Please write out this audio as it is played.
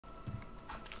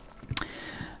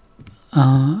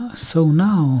So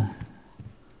now...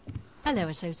 Hello,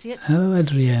 Associate. Hello,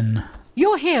 Adrienne.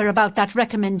 You're here about that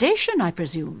recommendation, I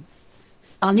presume.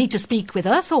 I'll need to speak with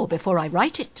Erthor before I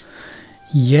write it.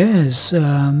 Yes,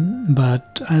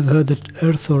 but I've heard that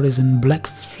Erthor is in Bleak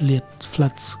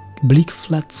Flats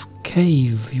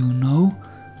Cave, you know?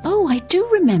 Oh, I do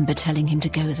remember telling him to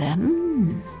go there.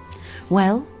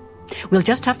 Well, we'll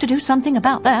just have to do something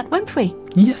about that, won't we?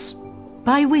 Yes.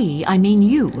 By we, I mean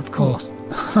you, of course.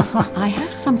 Oh. I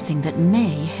have something that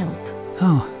may help.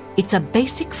 Oh. It's a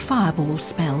basic fireball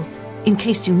spell, in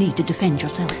case you need to defend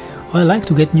yourself. I like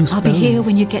to get new spells. I'll be here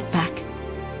when you get back.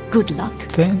 Good luck.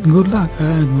 Good luck.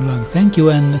 Good luck. Thank you,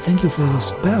 and thank you for the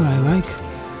spell. I like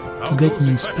to get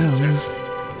new spells.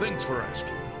 Thanks for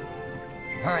asking.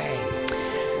 Hooray!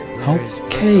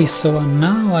 Okay, so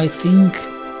now I think...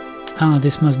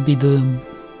 this must be the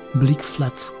Bleak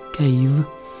Flats Cave.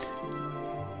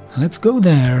 Let's go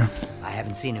there. I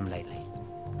haven't seen him lately.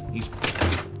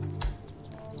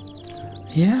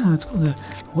 Yeah, let's go there.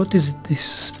 What is it, this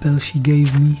spell she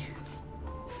gave me?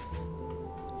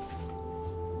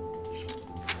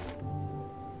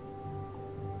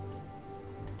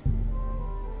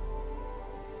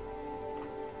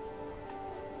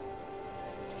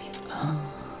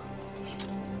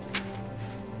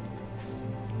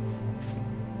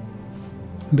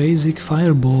 Basic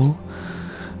Fireball.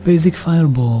 Basic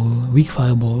Fireball. Weak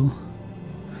Fireball.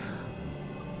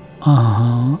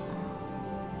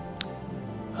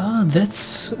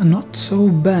 That's not so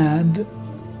bad.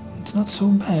 It's not so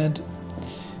bad.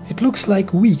 It looks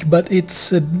like weak, but it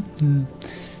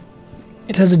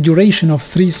has a duration of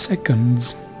 3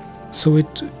 seconds. So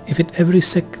if it every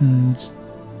second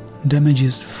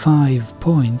damages 5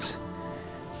 points,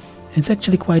 it's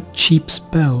actually quite cheap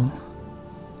spell.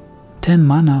 10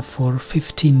 mana for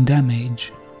 15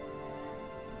 damage.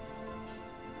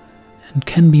 And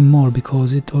can be more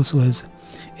because it also is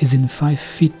in 5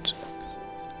 feet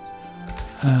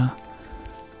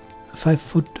 5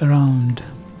 foot around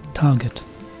target.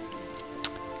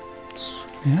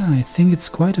 Yeah, I think it's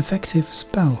quite effective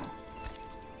spell.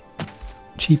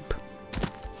 Cheap.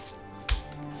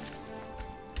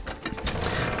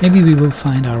 Maybe we will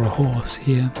find our horse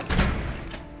here.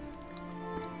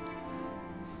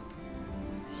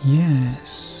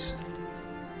 Yes.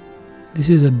 This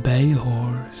is a bay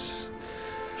horse.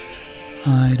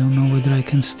 I don't know whether I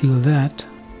can steal that.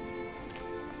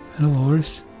 Hello,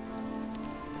 horse.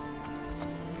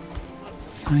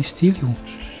 Can I steal you?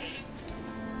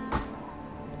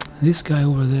 This guy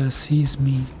over there sees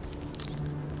me.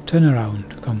 Turn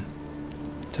around, come.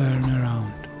 Turn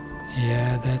around.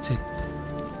 Yeah, that's it.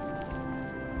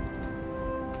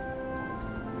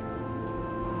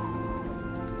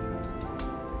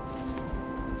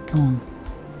 Come on.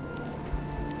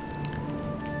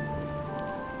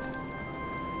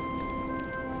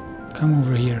 Come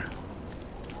over here.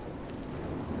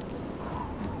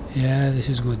 Yeah, this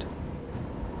is good.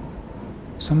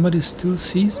 Somebody still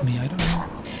sees me, I don't know.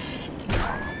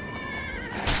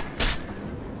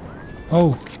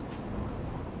 Oh.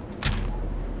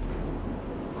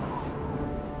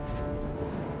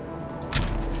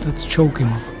 Let's choke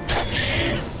him.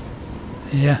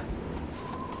 Yeah.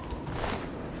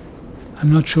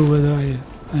 I'm not sure whether I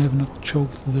have not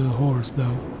choked the horse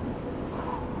though.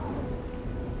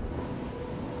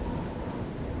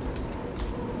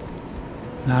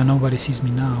 Now nobody sees me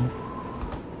now.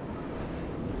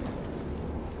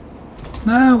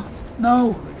 No!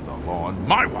 No! Break the law on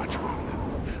my watch, will you?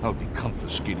 I'll be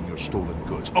confiscating your stolen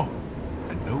goods. Oh,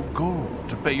 and no gold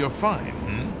to pay your fine,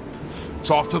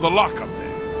 It's off to the lockup then.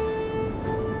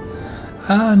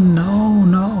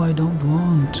 No, I don't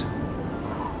want.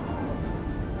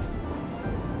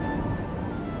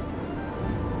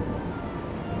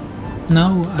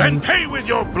 No, Then pay with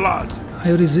your blood!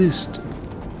 I resist.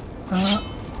 I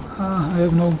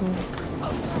have no gold.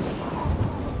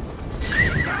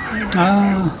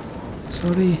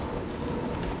 Sorry.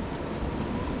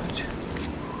 But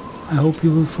I hope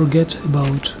you will forget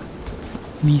about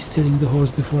me stealing the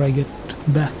horse before I get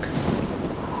back.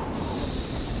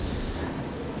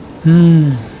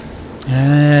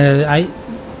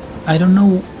 I don't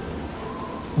know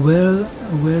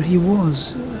where he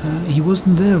was. He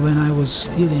wasn't there when I was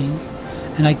stealing,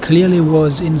 and I clearly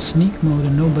was in sneak mode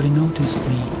and nobody noticed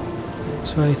me.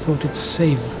 So I thought it's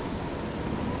safe.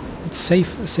 It's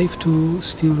safe to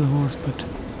steal the horse, but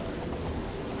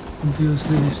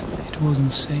obviously it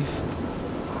wasn't safe.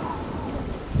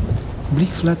 Bleak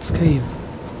Flats Cave.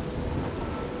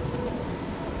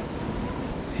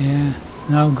 Yeah,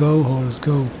 now go horse,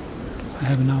 go. I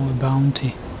have now a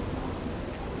bounty.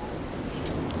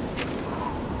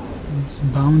 It's a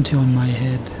bounty on my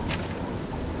head.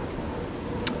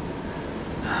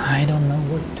 I don't know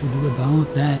what to do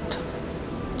about that.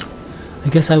 I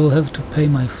guess I will have to pay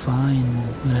my fine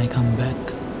when I come back.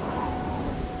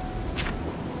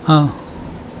 Oh.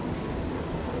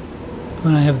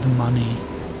 When I have the money.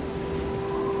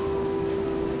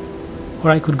 Or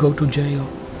I could go to jail.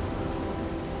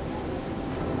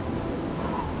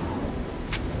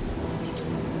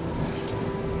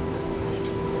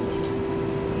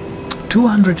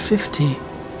 $250.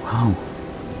 Wow.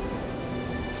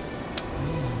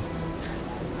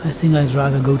 I think I'd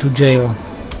rather go to jail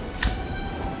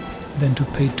than to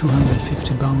pay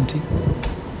 250 bounty.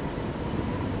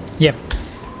 Yep.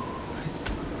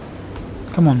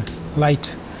 Come on,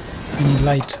 light. I need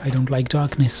light. I don't like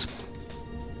darkness.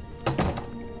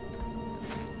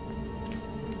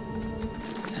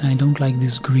 And I don't like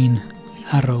this green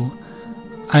arrow.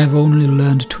 I've only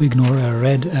learned to ignore a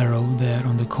red arrow there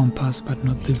on the compass, but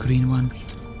not the green one.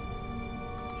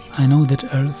 I know that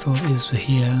Erthor is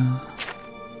here.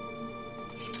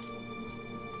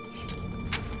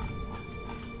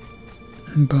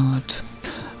 But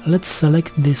let's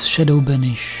select this Shadow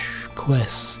Banish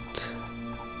quest.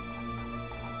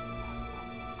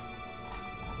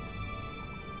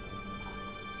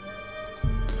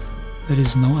 There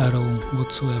is no arrow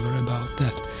whatsoever about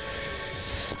that.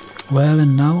 Well,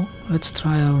 and now let's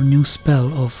try our new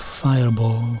spell of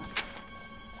Fireball.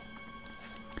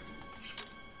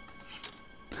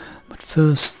 But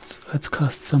first, let's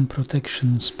cast some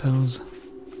protection spells.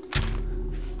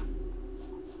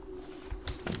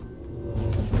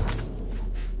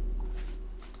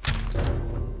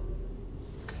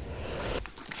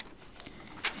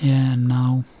 Yeah, and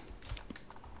now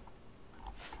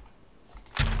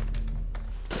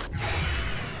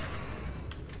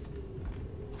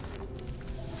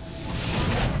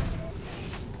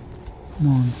come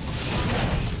on.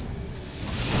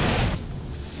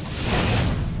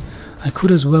 I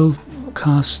could as well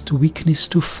cast Weakness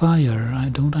to Fire.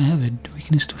 Don't I have it?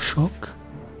 Weakness to Shock?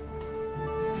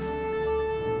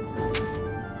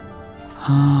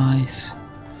 Ah,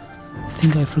 I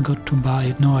think I forgot to buy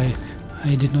it. No,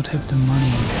 I did not have the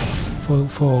money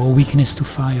for Weakness to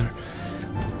Fire.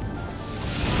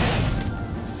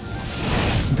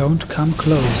 Don't come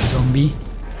close, zombie.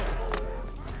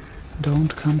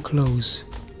 Don't come close.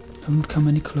 Don't come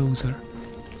any closer.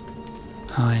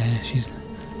 Ah, yeah,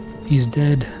 he's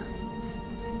dead.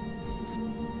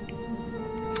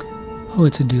 Oh,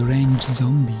 it's a deranged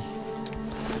zombie.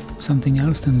 Something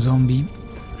else than zombie.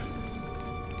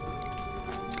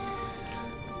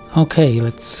 Okay,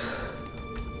 let's...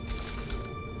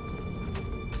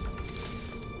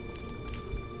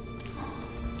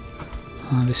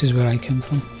 this is where I came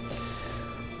from.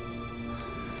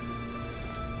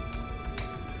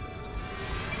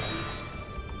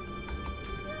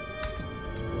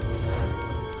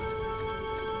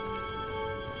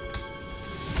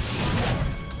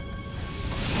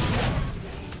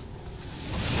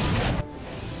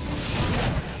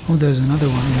 Oh, there's another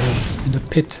one in the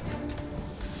pit.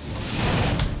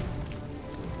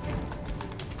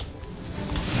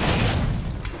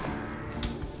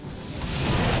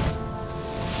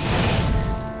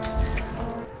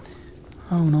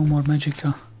 Oh, no more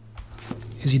magicka.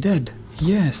 Is he dead?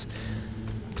 Yes.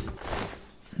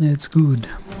 That's good.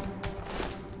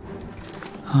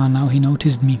 Ah, now he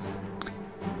noticed me.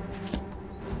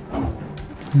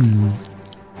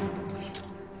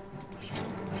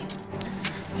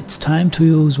 It's time to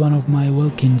use one of my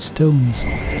Welkin stones.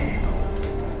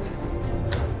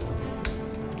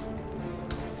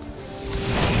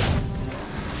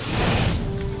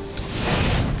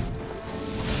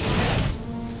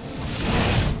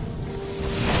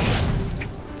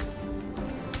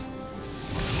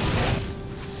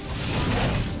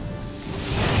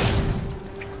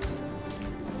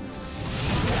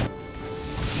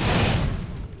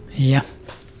 Yeah.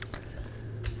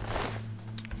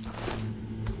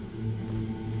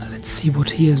 Let's see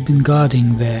what he has been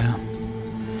guarding there.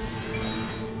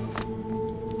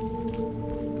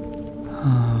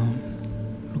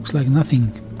 Looks like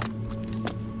nothing.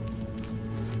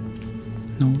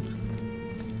 No.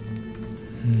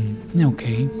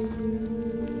 Okay.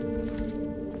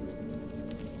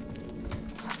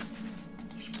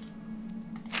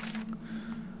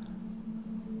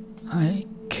 I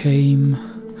came...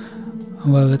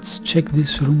 Well, let's check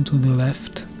this room to the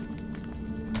left.